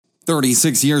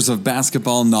36 years of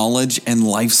basketball knowledge and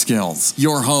life skills.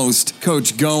 Your host,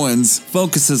 Coach Goins,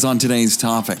 focuses on today's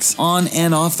topics on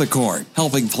and off the court,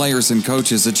 helping players and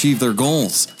coaches achieve their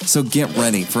goals. So get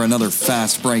ready for another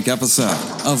fast break episode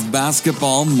of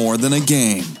Basketball More Than a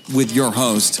Game with your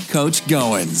host, Coach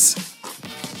Goins.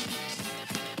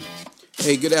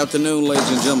 Hey, good afternoon, ladies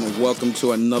and gentlemen. Welcome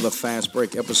to another fast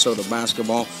break episode of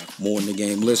Basketball More Than a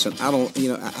Game. Listen,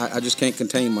 I just can't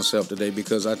contain myself today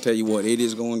because I tell you what, it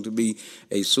is going to be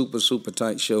a super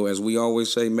tight show. As we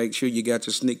always say, make sure you got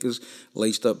your sneakers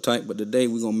laced up tight. But today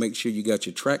we're going to make sure you got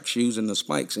your track shoes and the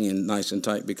spikes in nice and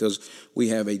tight because we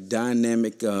have a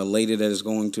dynamic lady that is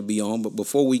going to be on. But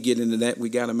before we get into that, we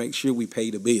got to make sure we pay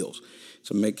the bills.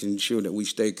 So making sure that we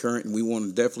stay current. And we want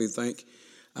to definitely thank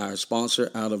our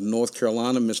sponsor out of North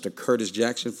Carolina, Mr. Curtis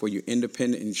Jackson, for your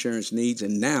independent insurance needs.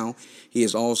 And now he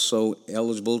is also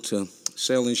eligible to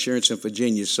sell insurance in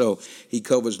Virginia. So he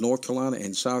covers North Carolina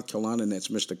and South Carolina, and that's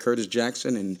Mr. Curtis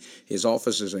Jackson. And his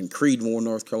office is in Creedmoor,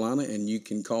 North Carolina. And you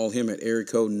can call him at area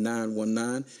code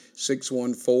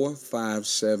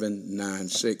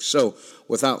 919-614-5796. So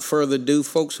without further ado,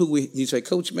 folks, you say,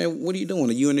 Coach, man, what are you doing?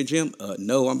 Are you in the gym?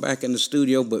 No, I'm back in the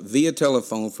studio, but via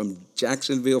telephone from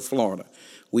Jacksonville, Florida.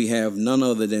 We have none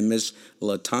other than Miss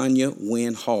LaTanya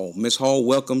Wynn Hall. Miss Hall,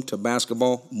 welcome to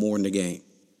Basketball More Than a Game.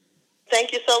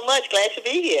 Thank you so much. Glad to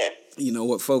be here. You know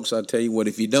what, folks, I'll tell you what,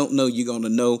 if you don't know, you're going to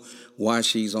know why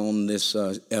she's on this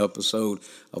episode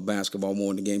of Basketball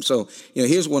More Than a Game. So,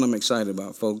 here's what I'm excited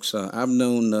about, folks. I've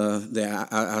known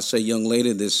I say young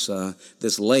lady, this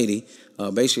lady,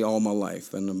 basically all my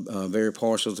life. And I'm very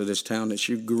partial to this town that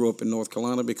she grew up in North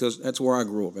Carolina because that's where I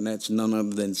grew up, and that's none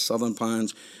other than Southern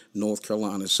Pines, North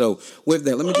Carolina. So with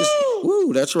that, let me just,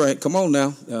 that's right. Come on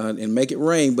now and make it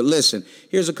rain. But listen,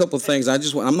 here's a couple of things.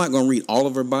 I'm not going to read all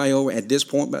of her bio at this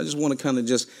point, but I just want to kind of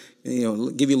just,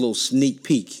 give you a little sneak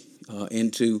peek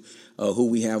into who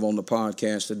we have on the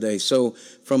podcast today. So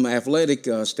from an athletic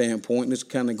standpoint, it's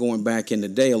kind of going back in the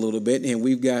day a little bit. And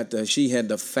we've got, she had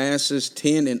the fastest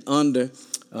 10 and under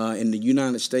in the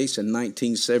United States in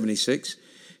 1976.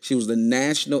 She was the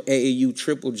national AAU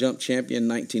triple jump champion in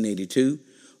 1982.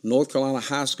 North Carolina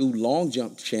High School long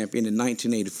jump champion in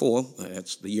 1984.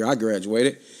 That's the year I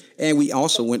graduated. And we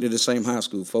also went to the same high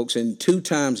school, folks. And 2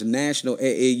 times national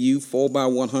AAU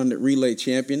 4x100 relay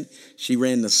champion. She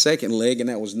ran the second leg, and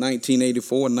that was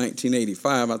 1984 and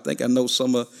 1985. I think I know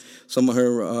some of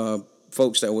her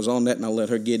folks that was on that, and I'll let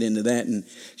her get into that. And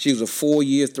she was a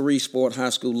 4-year, 3-sport high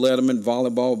school letterman,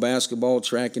 volleyball, basketball,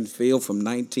 track and field from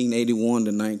 1981 to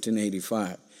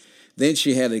 1985. Then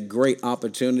she had a great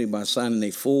opportunity by signing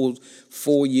a full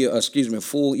 4-year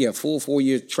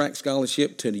track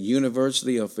scholarship to the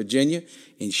University of Virginia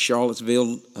in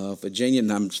Charlottesville, Virginia.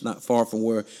 And it's not far from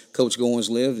where Coach Goins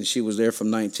lived, and she was there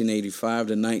from 1985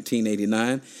 to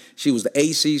 1989. She was the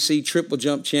ACC triple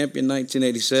jump champion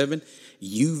 1987,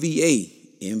 UVA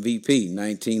MVP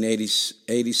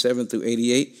 1987 through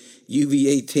 88,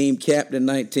 UVA team captain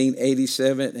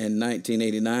 1987 and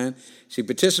 1989. She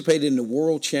participated in the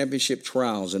World Championship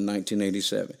Trials in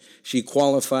 1987. She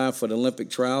qualified for the Olympic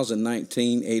Trials in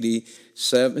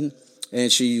 1987, and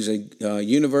she's a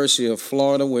University of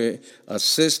Florida where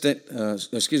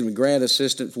grad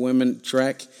assistant women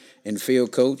track and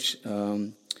field coach,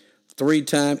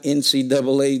 3-time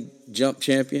NCAA jump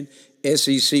champion,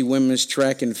 SEC women's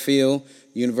track and field,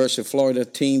 University of Florida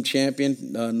team champion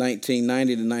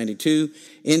 1990 to 92,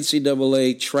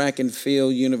 NCAA track and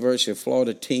field University of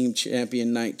Florida team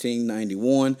champion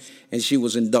 1991, and she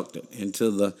was inducted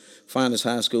into the finest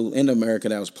high school in America,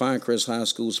 that was Pinecrest High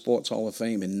School Sports Hall of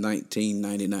Fame in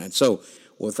 1999. So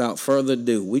without further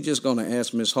ado, we're just going to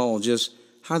ask Ms. Hall, just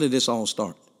how did this all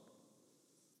start?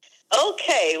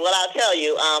 Okay, well, I'll tell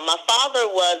you, my father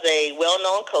was a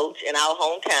well-known coach in our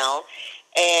hometown,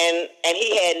 and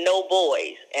he had no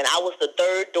boys, and I was the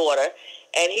third daughter,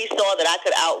 and he saw that I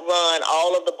could outrun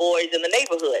all of the boys in the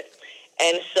neighborhood.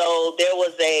 And so there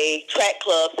was a track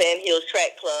club, Sand Hills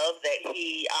Track Club, that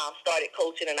he started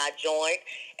coaching, and I joined,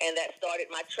 and that started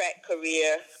my track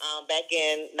career back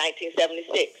in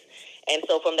 1976. And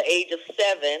so from the age of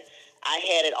 7, I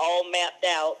had it all mapped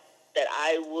out that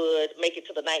I would make it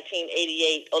to the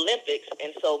 1988 Olympics.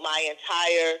 And so my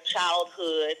entire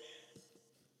childhood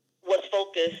was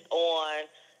focused on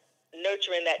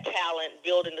nurturing that talent,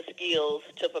 building the skills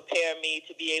to prepare me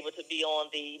to be able to be on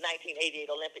the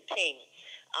 1988 Olympic team.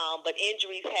 But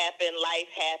injuries happened, life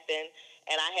happened,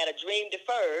 and I had a dream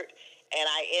deferred, and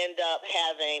I end up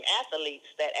having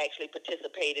athletes that actually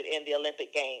participated in the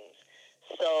Olympic Games.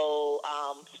 So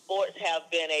sports have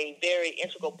been a very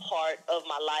integral part of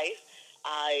my life.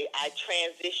 I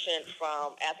transitioned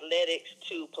from athletics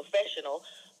to professional,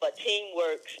 but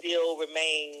teamwork still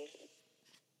remains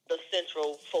the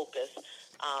central focus.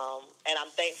 And I'm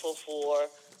thankful for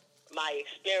my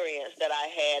experience that I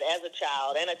had as a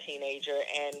child and a teenager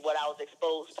and what I was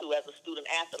exposed to as a student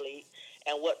athlete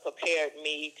and what prepared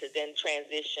me to then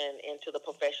transition into the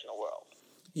professional world.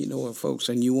 You know what, folks,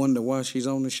 and you wonder why she's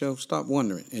on the show? Stop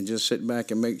wondering and just sit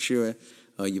back and make sure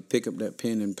you pick up that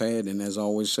pen and pad. And as I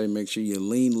always say, make sure you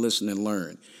lean, listen, and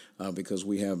learn. Because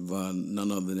we have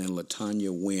none other than Latanya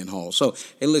Wynn Hall. So,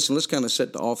 hey, listen, let's kind of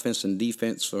set the offense and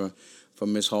defense for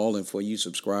Miss Hall. And for you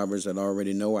subscribers that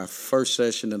already know, our first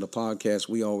session of the podcast,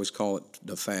 we always call it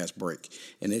the fast break.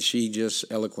 And as she just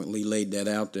eloquently laid that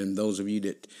out, and those of you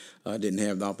that didn't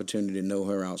have the opportunity to know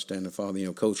her outstanding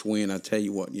father, Coach Wynn, I tell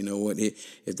you what,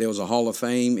 if there was a Hall of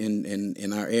Fame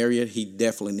in our area, he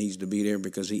definitely needs to be there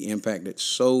because he impacted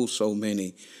so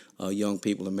many young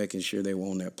people and making sure they were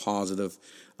on that positive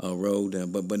road.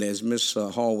 But as Miss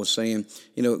Hall was saying,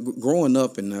 growing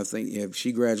up, and I think if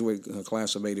she graduated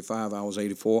class of 85, I was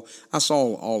 84, I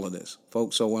saw all of this,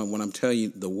 folks. So when I'm telling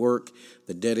you the work,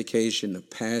 the dedication, the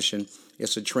passion,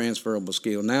 it's a transferable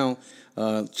skill. Now,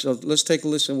 so let's take a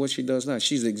listen to what she does now.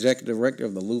 She's the executive director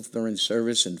of the Lutheran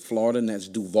Service in Florida, and that's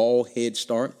Duval Head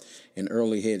Start and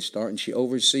Early Head Start. And she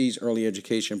oversees early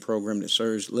education program that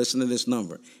serves, listen to this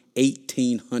number,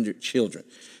 1,800 children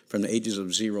from the ages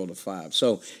of 0 to 5.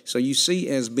 So you see,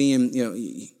 as being,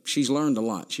 she's learned a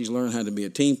lot. She's learned how to be a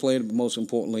team player, but most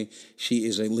importantly, she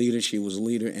is a leader. She was a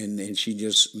leader, and she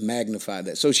just magnified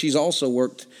that. So she's also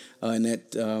worked in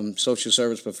that social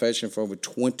service profession for over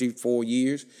 24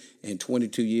 years, and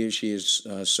 22 years she has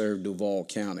served Duval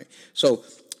County. So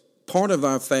part of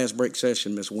our fast break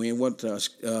session, Miss Wynn,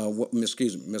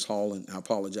 Miss Hall, and I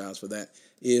apologize for that,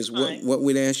 is what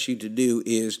we'd ask you to do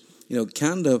is,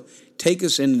 kind of take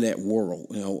us into that world.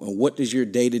 What does your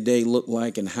day-to-day look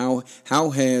like, and how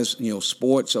has,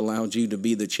 sports allowed you to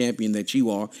be the champion that you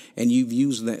are, and you've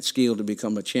used that skill to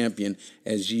become a champion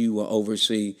as you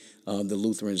oversee the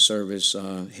Lutheran Service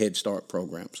Head Start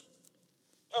programs?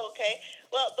 Okay.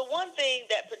 Well, the one thing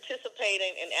that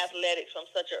participating in athletics from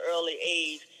such an early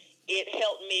age, it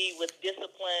helped me with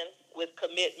discipline, with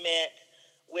commitment,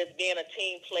 with being a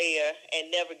team player and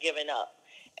never giving up.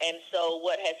 And so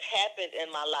what has happened in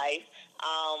my life,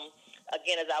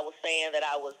 again, as I was saying, that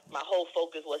my whole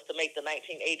focus was to make the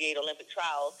 1988 Olympic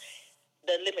trials,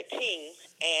 the Olympic team,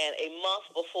 and a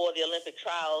month before the Olympic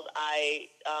trials,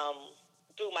 I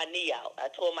threw my knee out.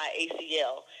 I tore my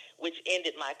ACL, which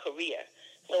ended my career.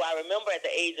 So I remember at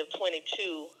the age of 22,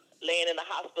 laying in the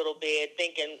hospital bed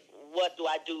thinking, what do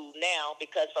I do now?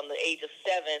 Because from the age of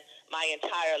 7, my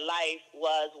entire life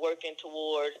was working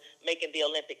towards making the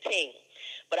Olympic team.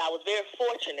 But I was very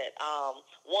fortunate,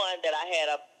 one, that I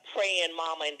had a praying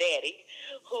mama and daddy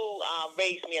who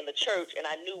raised me in the church, and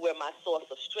I knew where my source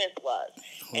of strength was.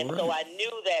 So I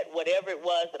knew that whatever it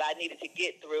was that I needed to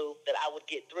get through, that I would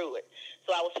get through it.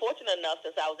 So I was fortunate enough,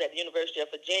 since I was at the University of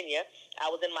Virginia,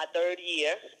 I was in my 3rd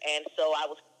year, and so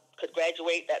I could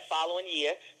graduate that following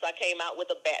year. So I came out with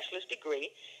a bachelor's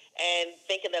degree, and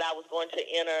thinking that I was going to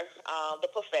enter the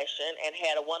profession, and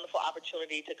had a wonderful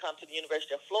opportunity to come to the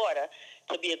University of Florida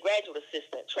to be a graduate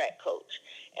assistant track coach.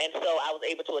 And so I was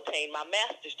able to attain my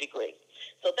master's degree.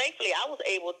 So thankfully I was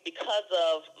able, because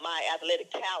of my athletic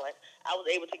talent, I was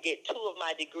able to get 2 of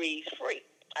my degrees free.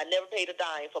 I never paid a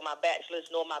dime for my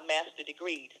bachelor's nor my master's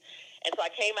degrees. And so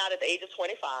I came out at the age of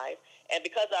 25, and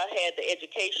because I had the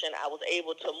education, I was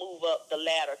able to move up the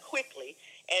ladder quickly,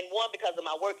 and one, because of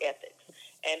my work ethics.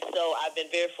 And so I've been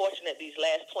very fortunate these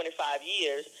last 25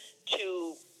 years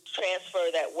to transfer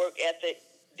that work ethic,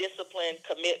 discipline,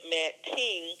 commitment,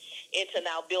 team into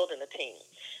now building a team.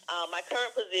 My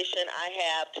current position, I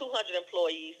have 200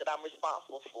 employees that I'm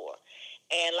responsible for.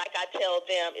 And like I tell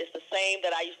them, it's the same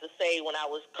that I used to say when I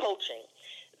was coaching,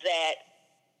 that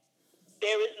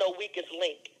there is no weakest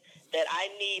link, that I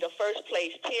need a first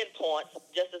place 10 points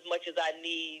just as much as I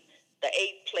need the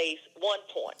 8th place 1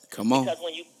 point. Come on. Because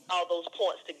when you put all those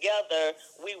points together,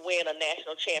 we win a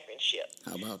national championship.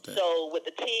 How about that? So with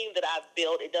the team that I've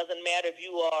built, it doesn't matter if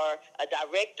you are a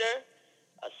director,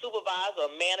 a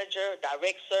supervisor, a manager,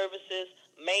 direct services,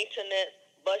 maintenance,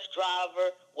 bus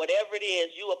driver, whatever it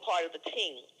is, you are part of the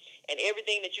team. And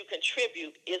everything that you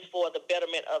contribute is for the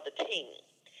betterment of the team.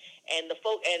 And the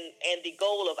the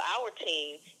goal of our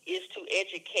team is to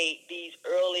educate these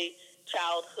early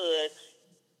childhood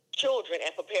children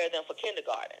and prepare them for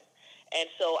kindergarten. And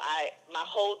so my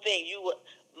whole thing,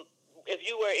 if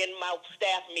you were in my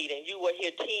staff meeting, you will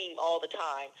hear team all the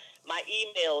time. My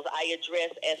emails I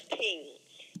address as team.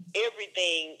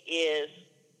 Everything is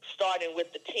starting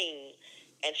with the team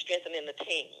and strengthening the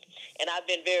team. And I've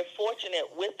been very fortunate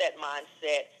with that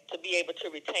mindset to be able to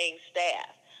retain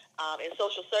staff. In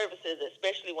social services,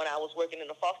 especially when I was working in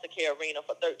the foster care arena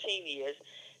for 13 years,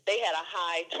 they had a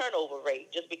high turnover rate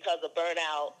just because of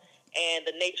burnout and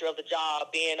the nature of the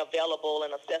job being available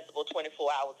and accessible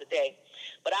 24 hours a day.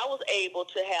 But I was able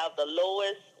to have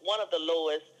one of the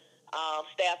lowest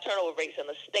staff turnover rates in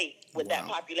the state with that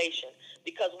population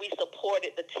because we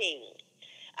supported the team.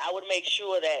 I would make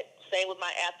sure that, same with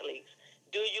my athletes,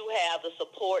 do you have the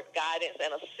support, guidance,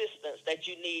 and assistance that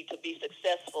you need to be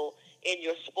successful in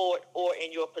your sport or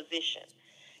in your position?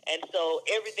 And so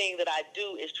everything that I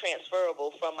do is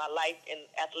transferable from my life in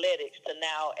athletics to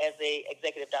now as a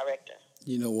executive director.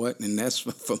 You know what? And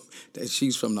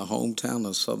she's from the hometown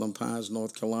of Southern Pines,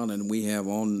 North Carolina, and we have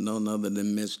on none other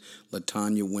than Miss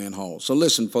LaTanya Wynn Hall. So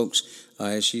listen, folks,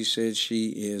 as she said, she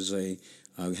is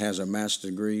has a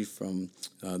master's degree from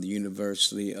the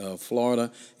University of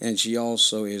Florida, and she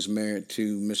also is married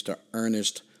to Mr.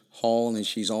 Ernest Hall, and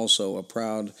she's also a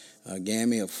proud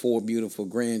Gammy of 4 beautiful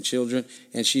grandchildren,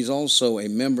 and she's also a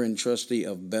member and trustee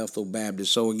of Bethel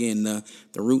Baptist. So again, the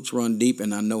roots run deep,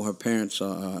 and I know her parents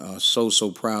are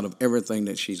so proud of everything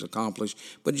that she's accomplished.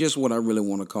 But just what I really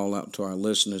want to call out to our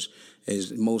listeners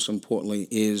is, most importantly,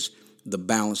 is the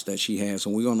balance that she has,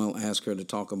 and we're going to ask her to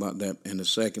talk about that in a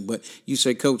second. But you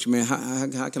say, Coach, man,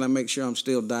 how can I make sure I'm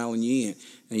still dialing you in?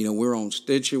 And, we're on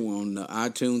Stitcher, we're on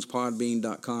iTunes,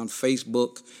 Podbean.com,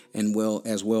 Facebook, and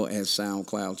as well as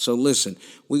SoundCloud. So listen,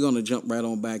 we're going to jump right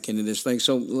on back into this thing.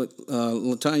 So,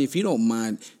 LaTanya, if you don't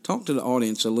mind, talk to the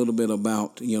audience a little bit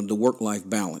about, the work-life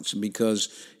balance, because,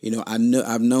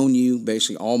 I've known you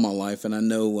basically all my life, and I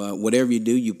know whatever you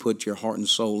do, you put your heart and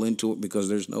soul into it, because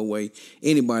there's no way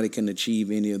anybody can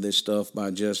achieve any of this stuff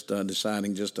by just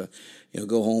deciding just to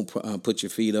go home, put your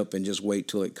feet up, and just wait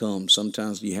till it comes.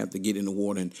 Sometimes you have to get in the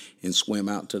water and swim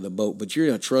out to the boat. But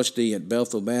you're a trustee at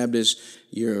Bethel Baptist.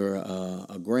 You're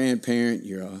a grandparent.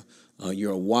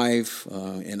 You're a wife,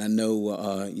 and I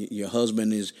know your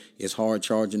husband is hard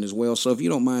charging as well. So if you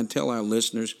don't mind, tell our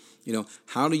listeners,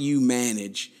 how do you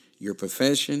manage your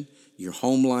profession, your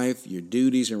home life, your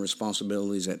duties and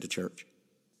responsibilities at the church?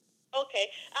 Okay,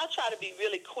 I'll try to be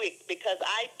really quick because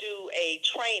I do a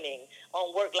training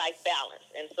on work-life balance.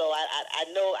 And so I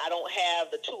know I don't have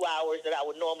the 2 hours that I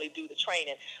would normally do the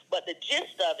training, but the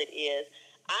gist of it is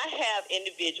I have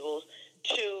individuals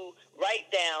to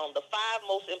write down the 5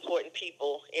 most important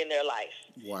people in their life.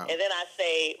 Wow. And then I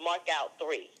say, mark out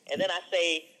 3. And then I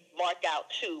say, mark out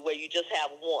 2, where you just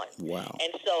have 1. Wow.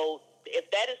 And so if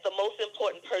that is the most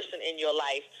important person in your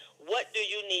life, what do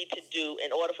you need to do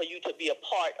in order for you to be a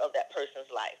part of that person's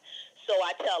life? So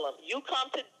I tell them, you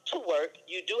come to work,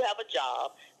 you do have a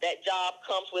job. That job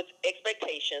comes with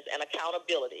expectations and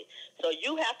accountability. So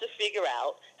you have to figure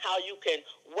out how you can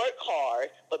work hard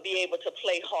but be able to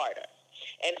play harder.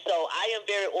 And so I am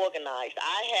very organized.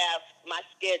 I have my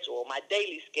schedule, my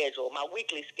daily schedule, my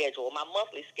weekly schedule, my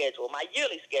monthly schedule, my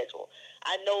yearly schedule.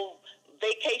 I know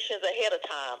vacations ahead of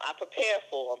time. I prepare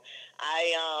for them.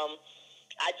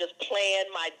 I just plan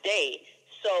my day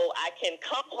so I can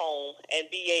come home and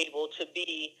be able to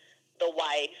be the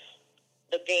wife,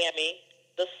 the Gammy,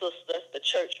 the sister, the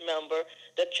church member,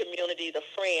 the community, the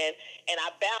friend, and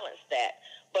I balance that.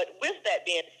 But with that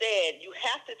being said, you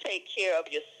have to take care of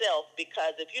yourself,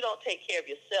 because if you don't take care of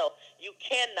yourself, you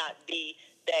cannot be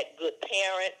that good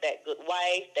parent, that good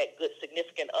wife, that good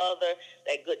significant other,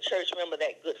 that good church member,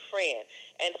 that good friend.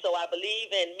 And so I believe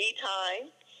in me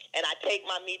time, and I take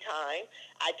my me time.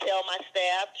 I tell my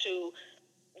staff to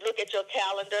look at your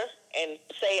calendar and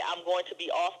say, I'm going to be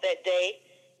off that day.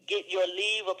 Get your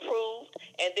leave approved,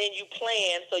 and then you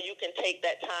plan so you can take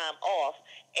that time off.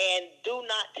 And do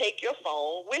not take your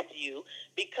phone with you,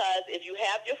 because if you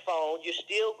have your phone, you're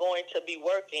still going to be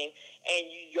working, and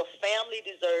your family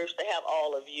deserves to have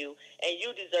all of you, and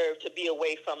you deserve to be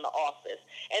away from the office.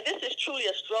 And this is truly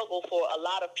a struggle for a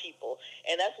lot of people,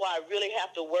 and that's why I really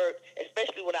have to work,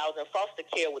 especially when I was in foster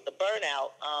care with the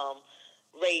burnout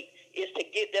rate, is to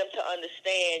get them to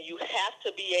understand you have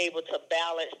to be able to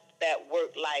balance that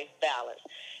work-life balance.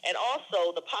 And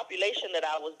also, the population that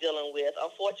I was dealing with,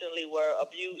 unfortunately, were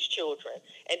abused children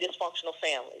and dysfunctional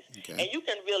families. Okay. And you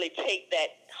can really take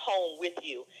that home with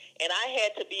you. And I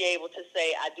had to be able to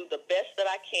say, I do the best that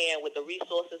I can with the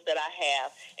resources that I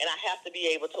have, and I have to be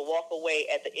able to walk away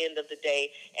at the end of the day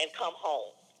and come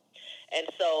home. And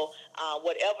so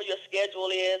whatever your schedule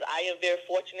is, I am very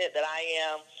fortunate that I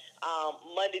am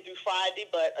Monday through Friday,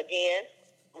 but again,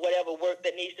 whatever work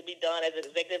that needs to be done as an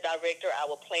executive director, I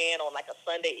will plan on like a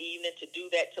Sunday evening to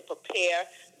do that to prepare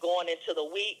going into the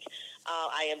week.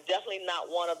 I am definitely not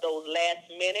one of those last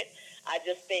minute. I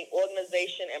just think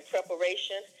organization and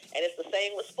preparation, and it's the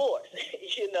same with sports.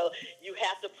 You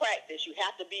have to practice. You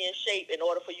have to be in shape in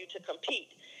order for you to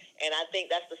compete. And I think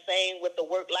that's the same with the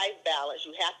work-life balance.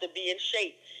 You have to be in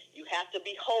shape. You have to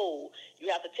be whole.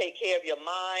 You have to take care of your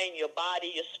mind, your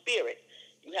body, your spirit.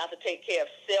 You have to take care of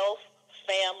self,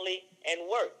 family, and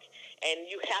work. And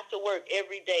you have to work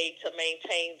every day to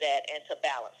maintain that and to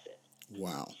balance it.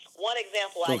 Wow. One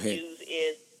example I use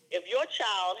is if your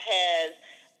child has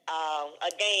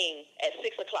a game at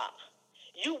 6 o'clock,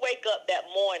 you wake up that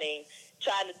morning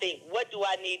trying to think, what do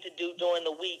I need to do during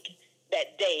the week,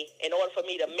 that day, in order for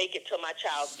me to make it to my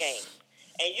child's game?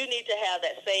 And you need to have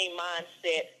that same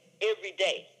mindset every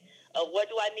day of what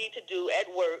do I need to do at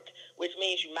work, which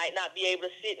means you might not be able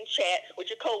to sit and chat with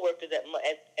your coworkers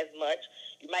as much.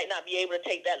 You might not be able to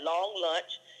take that long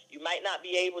lunch. You might not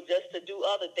be able just to do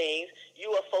other things.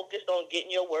 You are focused on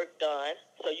getting your work done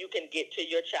so you can get to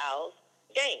your child's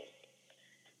game.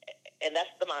 And that's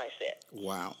the mindset.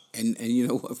 Wow. And you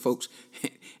know what, folks?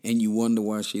 And you wonder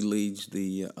why she leads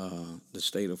the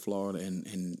state of Florida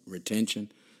in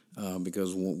retention.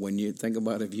 Because when you think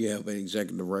about it, if you have an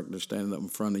executive director standing up in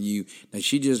front of you, now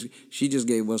she just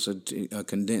gave us a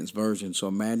condensed version. So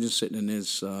imagine sitting in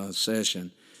this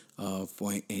session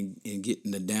and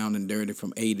getting the down and dirty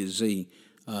from A to Z.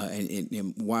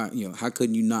 And why, how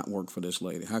could you not work for this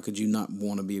lady? How could you not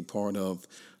want to be a part of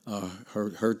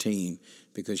her team?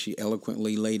 Because she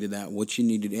eloquently laid it out what you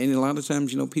need to do. And a lot of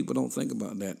times, people don't think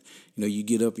about that. You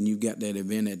get up and you've got that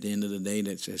event at the end of the day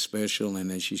that's special,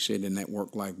 and as she said, in that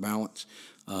work-life balance.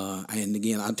 And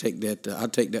again, I take that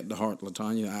to heart,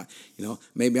 LaTanya.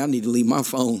 Maybe I need to leave my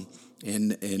phone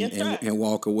and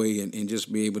walk away and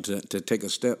just be able to take a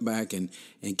step back and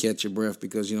catch your breath,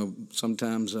 because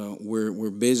sometimes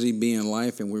we're busy being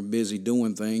life and we're busy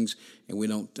doing things and we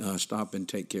don't stop and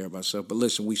take care of ourselves. But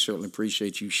listen, we certainly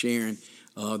appreciate you sharing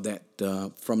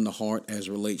that from the heart as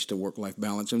it relates to work-life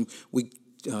balance, and we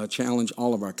challenge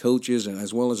all of our coaches and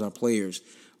as well as our players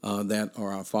that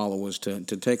are our followers to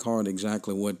take heart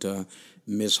exactly what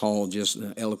Ms. Hall just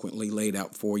eloquently laid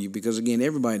out for you. Because again,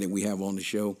 everybody that we have on the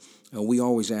show, we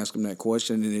always ask them that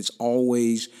question, and it's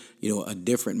always a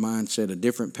different mindset, a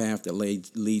different path that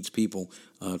leads people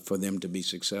for them to be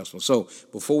successful. So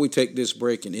before we take this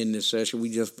break and end this session, we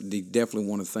definitely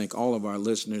want to thank all of our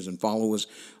listeners and followers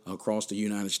across the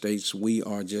United States. We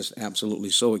are just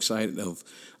absolutely so excited of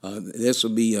this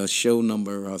will be show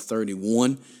number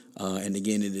 31. And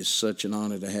again, it is such an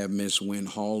honor to have Miss Wynn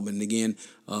Hall. And again,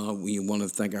 we want to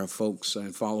thank our folks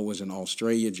and followers in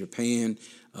Australia, Japan,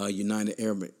 United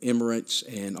Arab Emirates,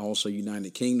 and also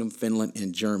United Kingdom, Finland,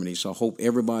 and Germany. So I hope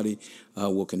everybody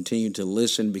will continue to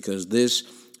listen, because this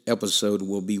episode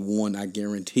will be one I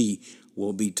guarantee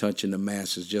will be touching the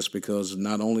masses, just because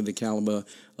not only the caliber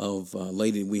of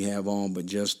lady we have on, but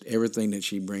just everything that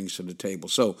she brings to the table.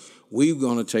 So we're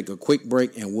going to take a quick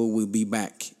break, and we'll be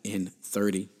back in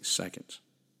 30 seconds.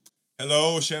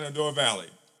 Hello, Shenandoah Valley.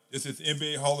 This is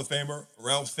NBA Hall of Famer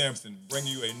Ralph Sampson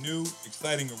bringing you a new,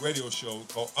 exciting radio show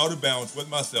called Out of Bounds with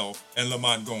myself and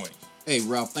Lamont Goings. Hey,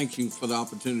 Ralph, thank you for the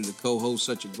opportunity to co-host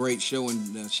such a great show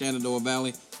in the Shenandoah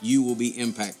Valley. You will be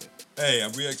impacted. Hey,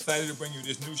 we're excited to bring you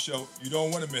this new show. You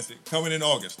don't want to miss it. Coming in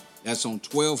August. That's on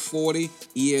 1240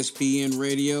 ESPN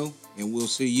Radio, and we'll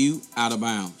see you Out of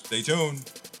Bounds. Stay tuned.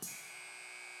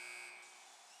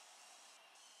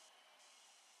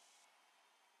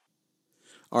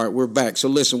 All right, we're back. So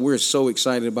listen, we're so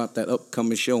excited about that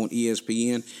upcoming show on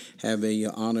ESPN. Have a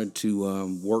honor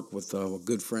to work with a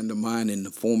good friend of mine and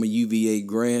the former UVA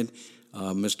grad,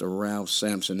 Mr. Ralph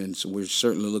Sampson. And so we're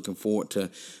certainly looking forward to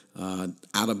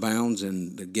Out of Bounds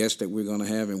and the guests that we're going to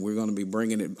have. And we're going to be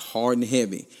bringing it hard and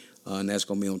heavy. And that's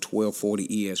going to be on 1240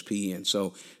 ESPN.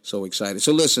 So excited.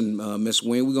 So listen, Miss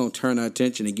Wynn, we're going to turn our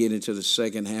attention and get into the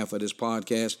second half of this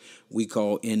podcast we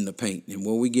call In the Paint. And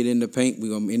when we get in the paint, we're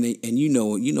going to, and you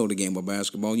know the game of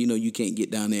basketball. You know you can't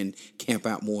get down there and camp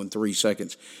out more than 3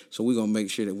 seconds. So we're going to make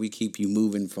sure that we keep you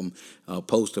moving from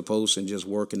post to post and just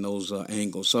working those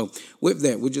angles. So with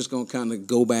that, we're just going to kind of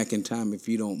go back in time, if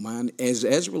you don't mind, as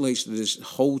it relates to this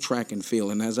whole track and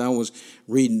field. And as I was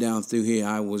reading down through here,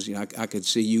 I could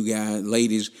see you guys,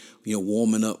 ladies,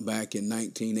 warming up back in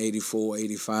 1984,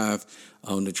 85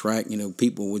 on the track.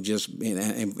 People would just,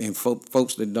 and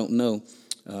folks that don't know,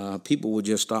 people would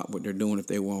just stop what they're doing if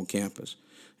they were on campus.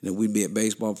 we'd be at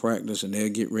baseball practice, and they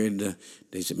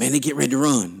said, man, they get ready to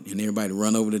run. And everybody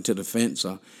run over to the fence,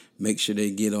 make sure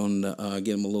they get them a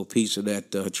little piece of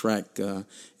that track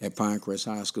at Pinecrest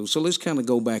High School. So let's kind of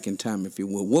go back in time, if you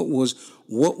will. What was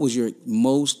your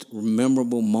most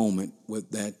memorable moment with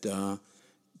that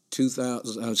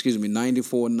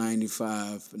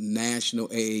 94-95 National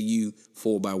AAU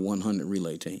 4x100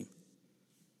 relay team?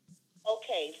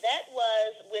 Okay, that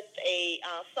was with a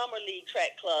summer league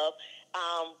track club,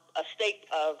 a state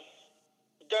of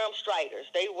Durham Striders.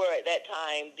 They were at that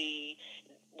time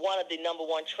one of the number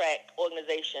one track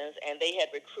organizations, and they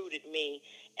had recruited me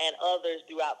and others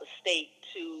throughout the state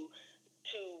to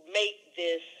make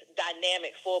this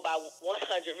dynamic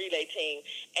 4x100 relay team.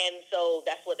 And so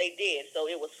that's what they did. So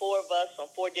it was 4 of us from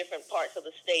 4 different parts of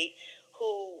the state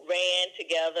who ran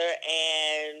together,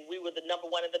 and we were the number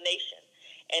 1 in the nation.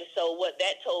 And so what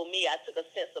that told me, I took a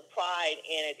sense of pride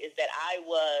in it, is that I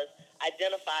was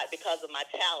identified because of my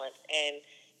talents and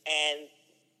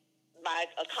my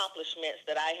accomplishments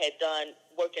that I had done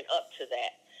working up to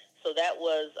that. So that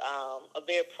was a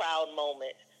very proud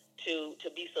moment to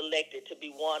be selected to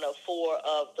be one of 4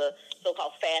 of the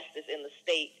so-called fastest in the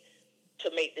state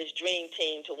to make this dream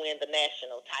team to win the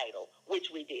national title,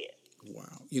 which we did.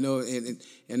 Wow.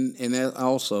 And that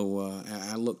also,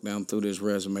 I looked down through this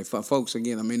resume. Folks,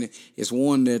 again, I mean, it's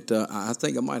one that I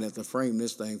think I might have to frame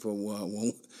this thing for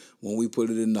when we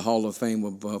put it in the Hall of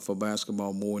Fame for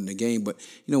basketball more than the game. But,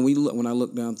 when I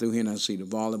look down through here and I see the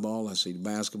volleyball, I see the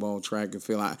basketball, track and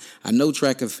field. I know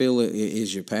track and field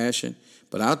is your passion,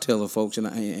 but I'll tell the folks, and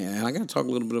I got to talk a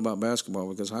little bit about basketball,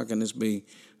 because how can this be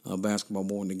basketball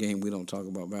more than the game? We don't talk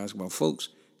about basketball. Folks,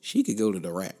 she could go to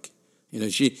the rack.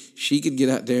 She could get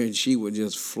out there and she would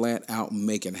just flat out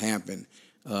make it happen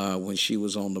when she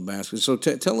was on the basket. So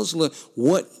tell us a little,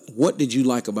 what did you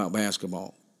like about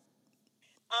basketball?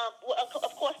 Well,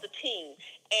 of course, the team.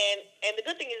 And the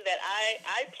good thing is that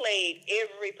I played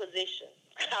every position.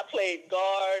 I played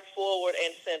guard, forward,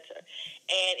 and center.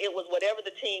 And it was whatever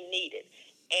the team needed.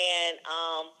 And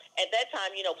at that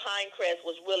time, Pinecrest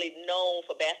was really known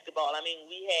for basketball. I mean,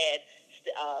 we had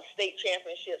state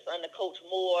championships under Coach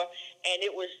Moore, and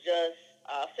it was just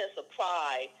a sense of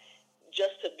pride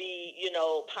just to be,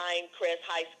 Pinecrest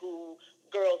High School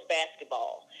girls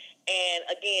basketball. And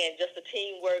again, just the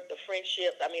teamwork, the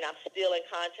friendships. I mean, I'm still in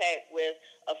contact with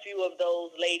a few of those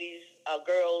ladies,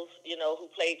 girls, who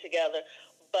played together.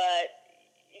 But,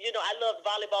 I loved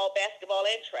volleyball, basketball,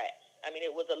 and track. I mean,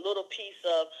 it was a little piece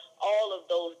of all of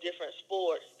those different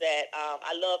sports that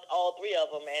I loved all 3 of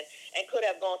them, and could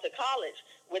have gone to college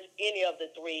with any of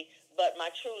the 3, but my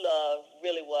true love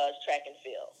really was track and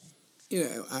field.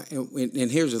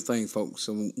 And here's the thing, folks.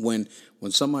 So when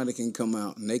somebody can come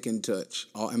out and they can touch,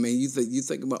 you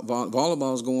think about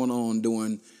volleyball's going on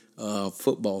during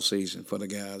football season for the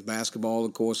guys. Basketball,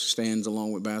 of course, stands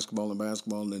along with basketball,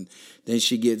 and then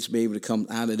she gets to be able to come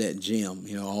out of that gym.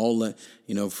 All that,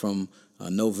 from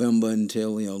November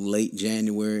until late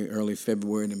January, early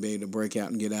February, and be able to break out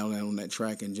and get out on that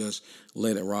track and just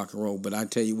let it rock and roll. But I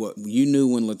tell you what, you knew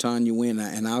when LaTanya Wynn,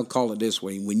 and I'll call it this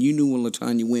way, when you knew when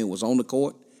LaTanya Wynn was on the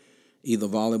court, either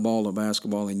volleyball or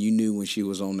basketball, and you knew when she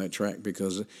was on that track,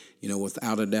 because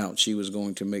without a doubt she was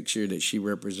going to make sure that she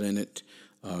represented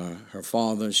her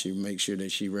father. She make sure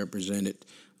that she represented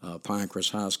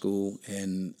Pinecrest High School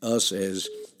and us as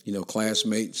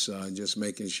classmates, just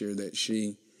making sure that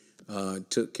she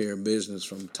took care of business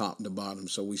from top to bottom.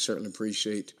 So we certainly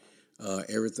appreciate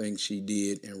everything she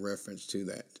did in reference to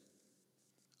that.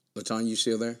 LaTanya, you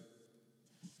still there?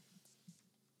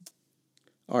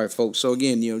 All right, folks. So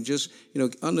again, just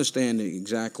understanding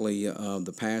exactly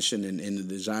the passion and the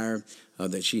desire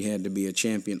that she had to be a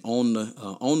champion on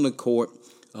the court,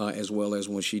 as well as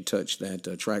when she touched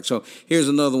that track. So here's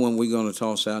another one we're going to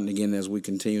toss out, and again, as we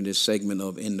continue this segment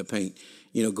of In the Paint,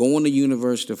 going to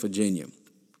University of Virginia,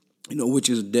 which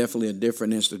is definitely a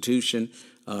different institution.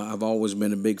 I've always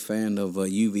been a big fan of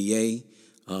UVA,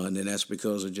 and then that's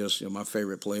because of just my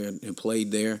favorite player and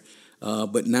played there.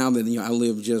 But now that I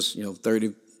live just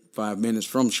 35 minutes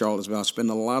from Charlottesville, I spend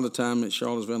a lot of time at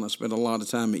Charlottesville. I spend a lot of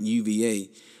time at UVA.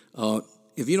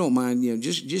 If you don't mind,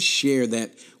 just share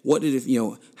that. What did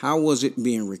it, how was it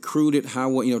being recruited?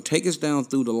 How, take us down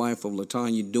through the life of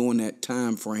LaTanya during that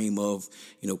time frame of,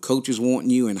 coaches wanting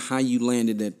you, and how you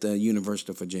landed at the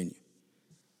University of Virginia.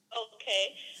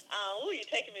 Okay. You're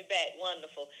taking me back.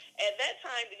 Wonderful. At that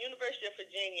time, the University of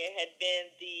Virginia had been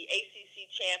the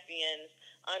ACC champions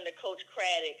under Coach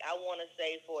Craddock, I want to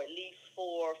say, for at least 4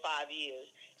 or 5 years.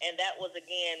 And that was,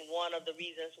 again, one of the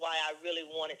reasons why I really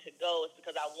wanted to go, is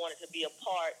because I wanted to be a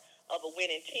part of a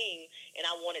winning team, and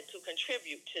I wanted to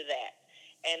contribute to that.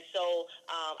 And so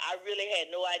I really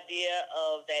had no idea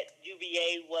of that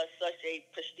UVA was such a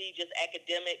prestigious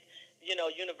academic,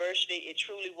 university. It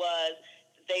truly was.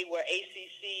 They were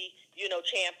ACC,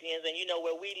 champions, and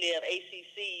where we live,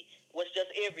 ACC was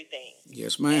just everything.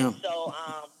 Yes, ma'am. And so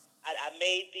I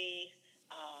made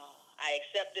I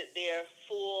accepted their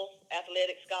full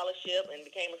athletic scholarship and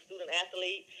became a student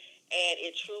athlete, and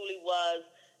it truly was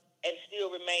and still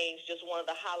remains just one of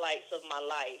the highlights of my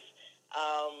life.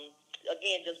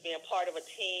 Again, just being part of a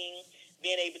team,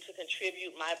 being able to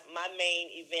contribute. My main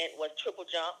event was triple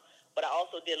jump, but I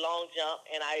also did long jump,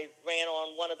 and I ran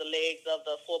on one of the legs of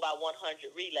the 4x100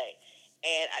 relay.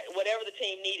 And whatever the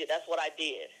team needed, that's what I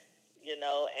did,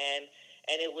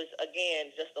 and it was,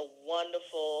 again, just a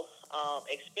wonderful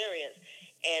experience.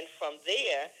 And from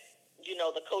there,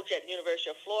 the coach at the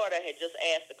University of Florida had just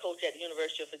asked the coach at the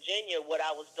University of Virginia what I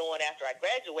was doing after I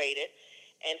graduated,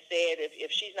 and said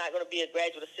if she's not going to be a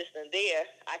graduate assistant there,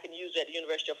 I can use her at the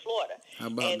University of Florida.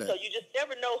 How about that? So you just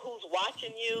never know who's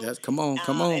watching you. Come on.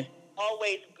 It's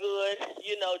always good,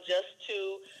 just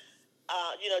to,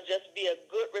 just be a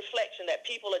good reflection that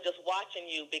people are just watching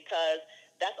you, because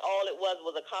that's all it was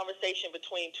a conversation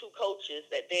between two coaches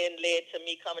that then led to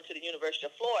me coming to the University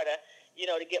of Florida,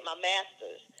 to get my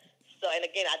master's. So, and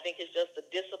again, I think it's just the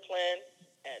discipline,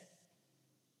 and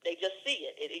they just see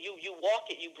it. You walk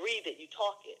it, you breathe it, you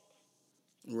talk it.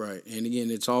 Right, and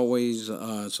again, it's always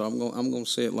so. I'm going to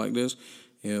say it like this: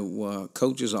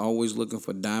 coaches are always looking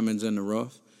for diamonds in the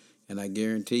rough, and I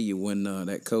guarantee you, when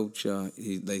that coach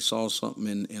they saw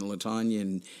something in LaTanya,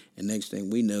 and next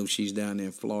thing we know, she's down there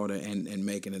in Florida and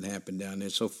making it happen down there.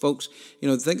 So, folks,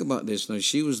 think about this. Now,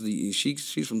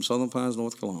 she's from Southern Pines,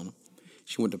 North Carolina.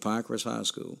 She went to Pinecrest High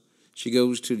School. She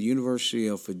goes to the University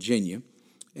of Virginia,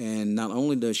 and not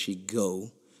only does she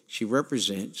go, she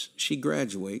represents, she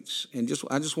graduates, and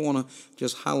I just want to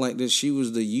just highlight this. She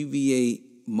was the UVA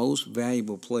most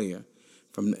valuable player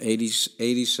from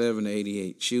 87 to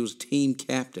 88. She was team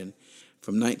captain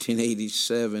from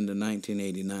 1987 to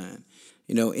 1989.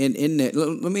 In that,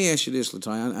 let me ask you this,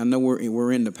 LaTanya. I know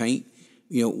we're in the paint.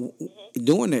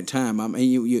 During that time, I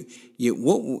mean,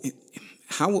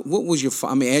 what was your?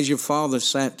 I mean, as your father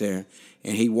sat there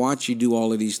and he watched you do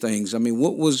all of these things, I mean,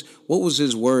 what was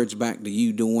his words back to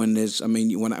you doing this? I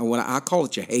mean, when I call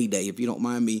it your heyday, if you don't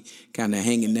mind me kind of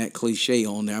hanging that cliche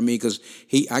on there. I mean, because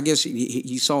I guess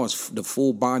he saw the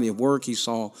full body of work. He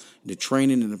saw the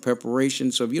training and the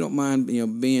preparation. So if you don't mind,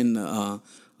 being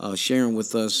sharing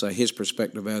with us his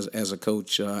perspective as a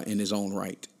coach in his own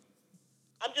right.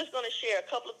 I'm just going to share a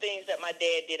couple of things that my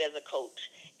dad did as a coach.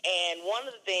 And one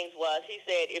of the things was, he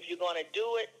said, if you're going to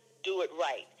do it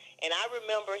right. And I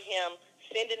remember him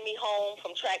sending me home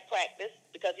from track practice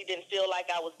because he didn't feel like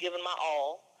I was giving my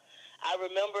all. I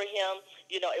remember him,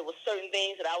 it was certain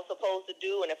things that I was supposed to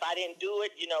do, and if I didn't do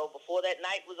it, before that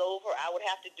night was over, I would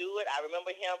have to do it. I remember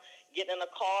him getting in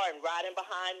a car and riding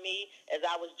behind me as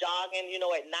I was jogging,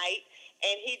 at night,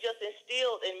 and he just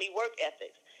instilled in me work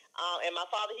ethics. And my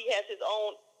father, he has his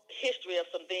own history of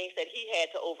some things that he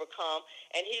had to overcome,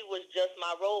 and he was just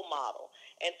my role model.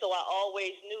 And so I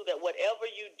always knew that whatever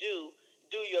you do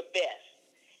your best,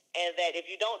 and that if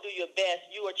you don't do your best,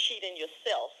 you are cheating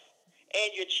yourself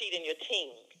and you're cheating your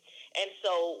team. And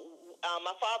so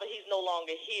my father, he's no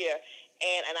longer here,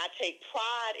 and I take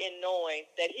pride in knowing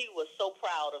that he was so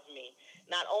proud of me,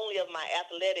 not only of my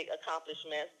athletic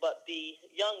accomplishments, but the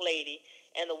young lady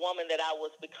and the woman that I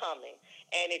was becoming.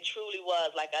 And it truly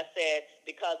was, like I said,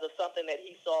 because of something that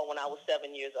he saw when I was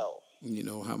 7 years old.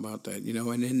 How about that?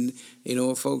 And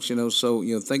then, folks,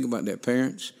 so, think about that,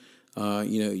 parents.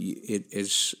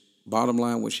 It's bottom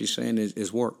line, what she's saying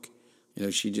is work.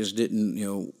 She just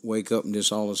didn't, wake up and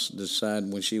just all decide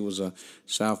when she was a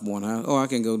sophomore in high, I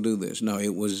can go do this. No,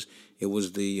 it was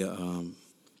the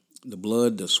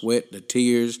blood, the sweat, the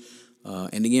tears,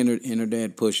 and again, her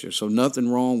dad pushed her. So nothing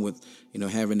wrong with,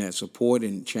 having that support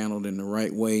and channeled in the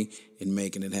right way and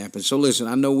making it happen. So listen,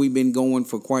 I know we've been going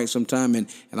for quite some time, and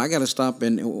I got to stop.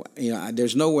 And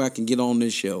there's no way I can get on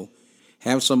this show,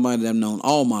 have somebody that I've known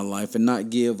all my life, and not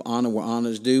give honor where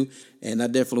honor's due. And I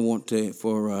definitely want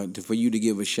for you to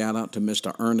give a shout out to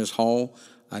Mr. Ernest Hall.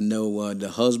 I know the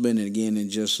husband, and again,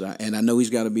 and I know he's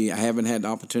got to be. I haven't had the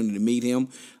opportunity to meet him,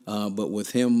 but with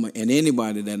him and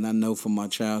anybody that I know from my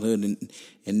childhood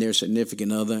and their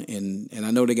significant other, and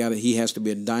I know he has to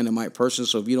be a dynamite person.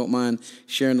 So if you don't mind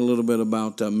sharing a little bit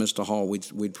about Mr. Hall, we'd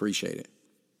appreciate it.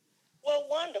 Well,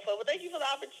 wonderful. Well, thank you for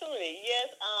the opportunity.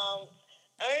 Yes,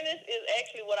 Ernest is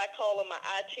actually what I call him, my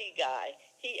IT guy.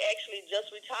 He actually just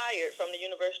retired from the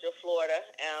University of Florida,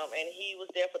 and he was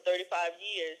there for 35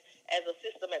 years as a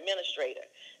system administrator.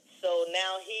 So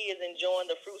now he is enjoying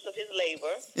the fruits of his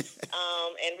labor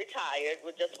and retired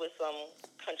with some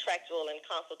contractual and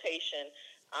consultation,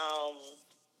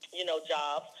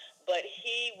 jobs. But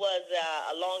he was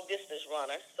a long distance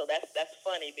runner, so that's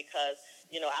funny because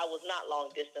I was not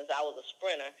long distance; I was a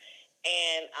sprinter.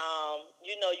 And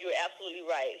you're absolutely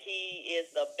right. He is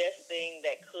the best thing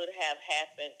that could have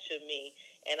happened to me,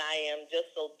 and I am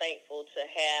just so thankful to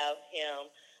have him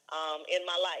in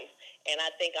my life. And I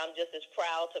think I'm just as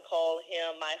proud to call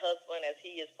him my husband as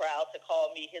he is proud to call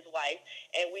me his wife.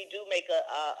 And we do make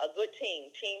a good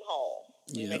team, Team Hall.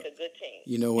 We make a good team.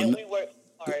 And we work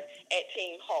hard at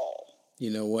Team Hall. You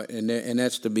know what, and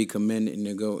that's to be commended and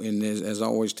to go. And as I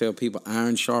always tell people,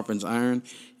 iron sharpens iron,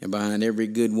 and behind every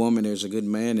good woman there's a good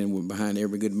man, and behind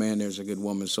every good man there's a good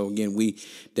woman. So again, we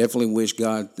definitely wish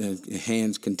God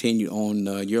hands continue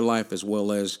on your life as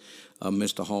well as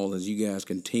Mr. Hall, as you guys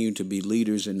continue to be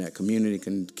leaders in that community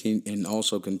and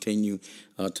also continue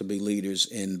to be leaders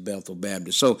in Bethel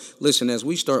Baptist. So listen, as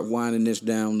we start winding this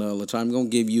down, LaTonya, I'm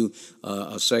going to give you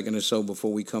a second or so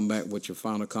before we come back with your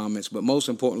final comments. But most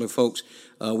importantly, folks,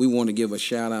 we want to give a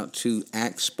shout out to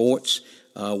ACT Sports,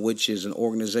 which is an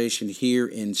organization here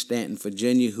in Stanton,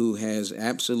 Virginia, who has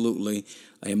absolutely,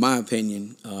 in my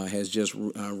opinion, has just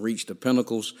reached the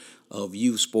pinnacles of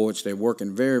youth sports. They're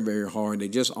working very, very hard. They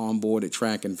just onboarded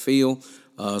track and field.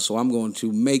 So I'm going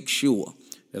to make sure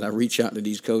that I reach out to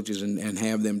these coaches and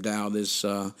have them dial this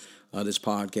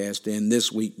podcast in this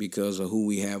week because of who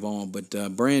we have on. But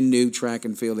brand new track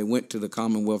and field. They went to the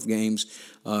Commonwealth Games,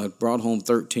 brought home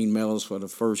 13 medals for the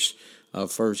first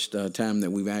time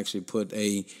that we've actually put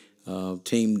a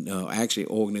team,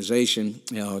 organization,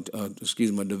 a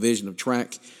division of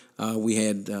track. We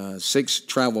had 6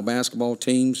 travel basketball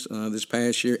teams this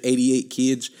past year, 88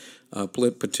 kids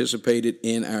participated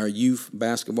in our youth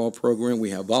basketball program. We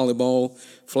have volleyball,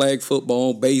 flag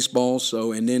football, baseball.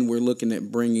 And then we're looking at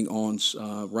bringing on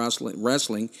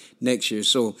wrestling next year.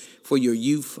 So for your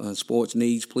youth sports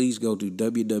needs, please go to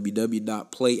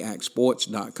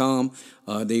www.playactsports.com.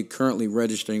 They're currently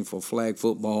registering for flag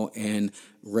football and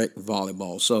rec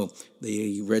volleyball. So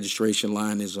the registration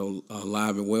line is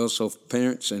alive and well. So for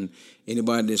parents and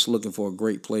anybody that's looking for a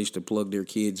great place to plug their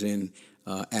kids in,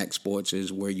 ACT Sports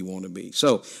is where you want to be.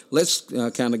 So let's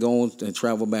kind of go on and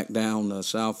travel back down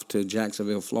south to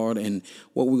Jacksonville, Florida. And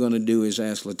what we're going to do is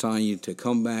ask LaTonya to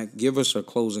come back, give us her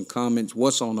closing comments,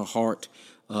 what's on her heart.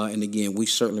 And again, we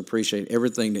certainly appreciate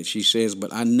everything that she says,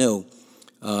 but I know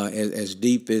as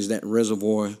deep as that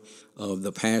reservoir of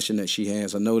the passion that she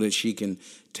has, I know that she can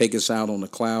take us out on the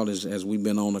cloud as we've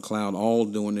been on the cloud all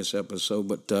during this episode.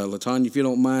 But LaTonya, if you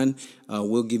don't mind,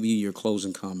 we'll give you your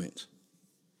closing comments.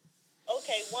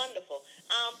 Okay, wonderful.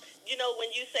 When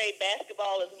you say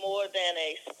basketball is more than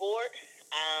a sport,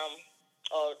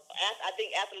 I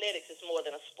think athletics is more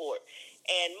than a sport.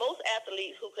 And most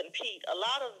athletes who compete, a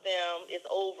lot of them is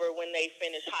over when they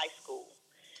finish high school.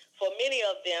 For many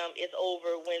of them, it's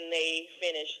over when they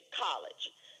finish college.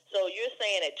 So you're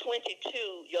saying at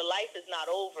 22, your life is not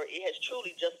over. It has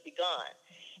truly just begun.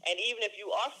 And even if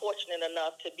you are fortunate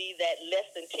enough to be that less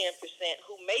than 10%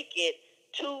 who make it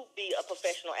to be a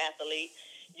professional athlete,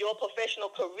 your professional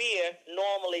career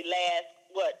normally lasts,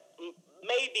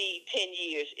 maybe 10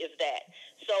 years, if that.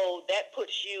 So that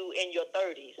puts you in your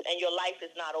 30s, and your life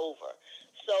is not over.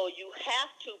 So you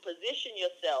have to position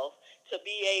yourself to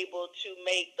be able to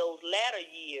make those latter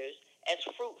years as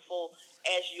fruitful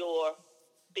as your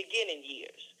beginning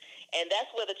years. And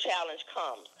that's where the challenge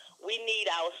comes. We need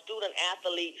our student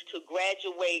athletes to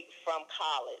graduate from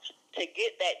college, to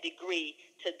get that degree,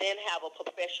 to then have a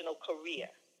professional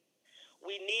career.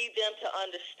 We need them to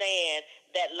understand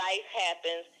that life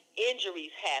happens, injuries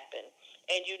happen,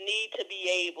 and you need to be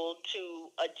able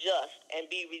to adjust and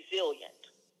be resilient.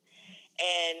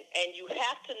 And you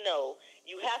have to know,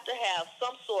 you have to have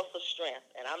some source of strength.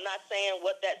 And I'm not saying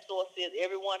what that source is.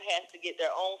 Everyone has to get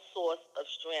their own source of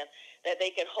strength that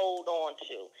they can hold on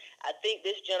to. I think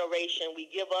this generation, we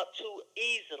give up too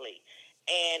easily.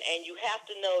 And you have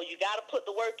to know, you got to put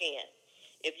the work in.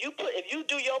 If you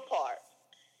do your part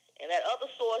and that other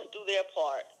source do their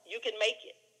part, you can make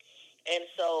it. And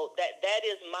so that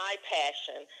is my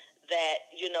passion, that,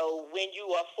 when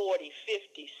you are 40,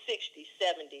 50, 60,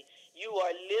 70, you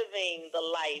are living the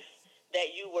life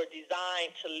that you were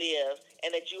designed to live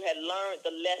and that you had learned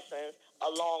the lessons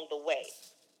along the way.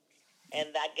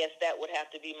 And I guess that would have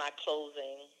to be my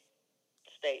closing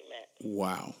statement.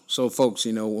 Wow. So, folks,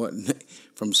 you know what?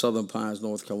 From Southern Pines,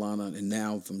 North Carolina, and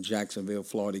now from Jacksonville,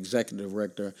 Florida, Executive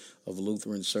Director of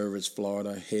Lutheran Service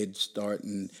Florida, Head Start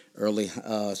and Early,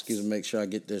 make sure I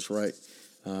get this right,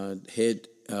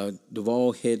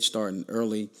 Duval Head Start and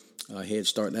Early Head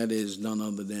Start. That is none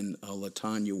other than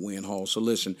LaTanya Wynn Hall. So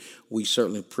listen, we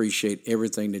certainly appreciate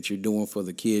everything that you're doing for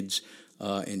the kids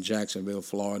in Jacksonville,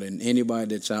 Florida. And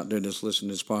anybody that's out there that's listening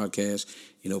to this podcast,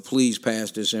 please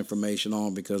pass this information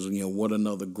on, because, what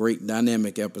another great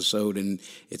dynamic episode. And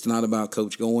it's not about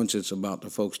Coach Goins, it's about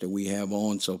the folks that we have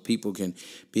on, so people can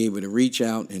be able to reach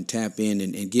out and tap in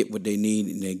and get what they need,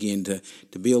 and again,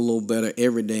 to be a little better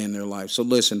every day in their life. So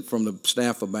listen, from the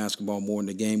staff of Basketball More Than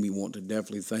the Game, we want to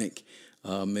definitely thank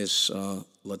Miss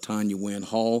LaTanya Wynn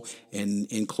Hall.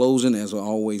 And in closing, as I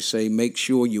always say, make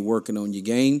sure you're working on your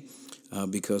game.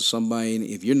 Because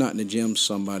somebody, if you're not in the gym,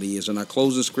 somebody is. And our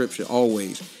closing scripture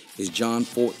always is John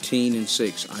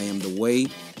 14:6. I am the way,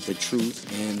 the truth,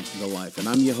 and the life. And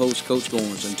I'm your host, Coach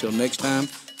Goins. Until next time,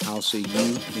 I'll see you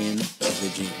in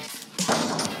the gym.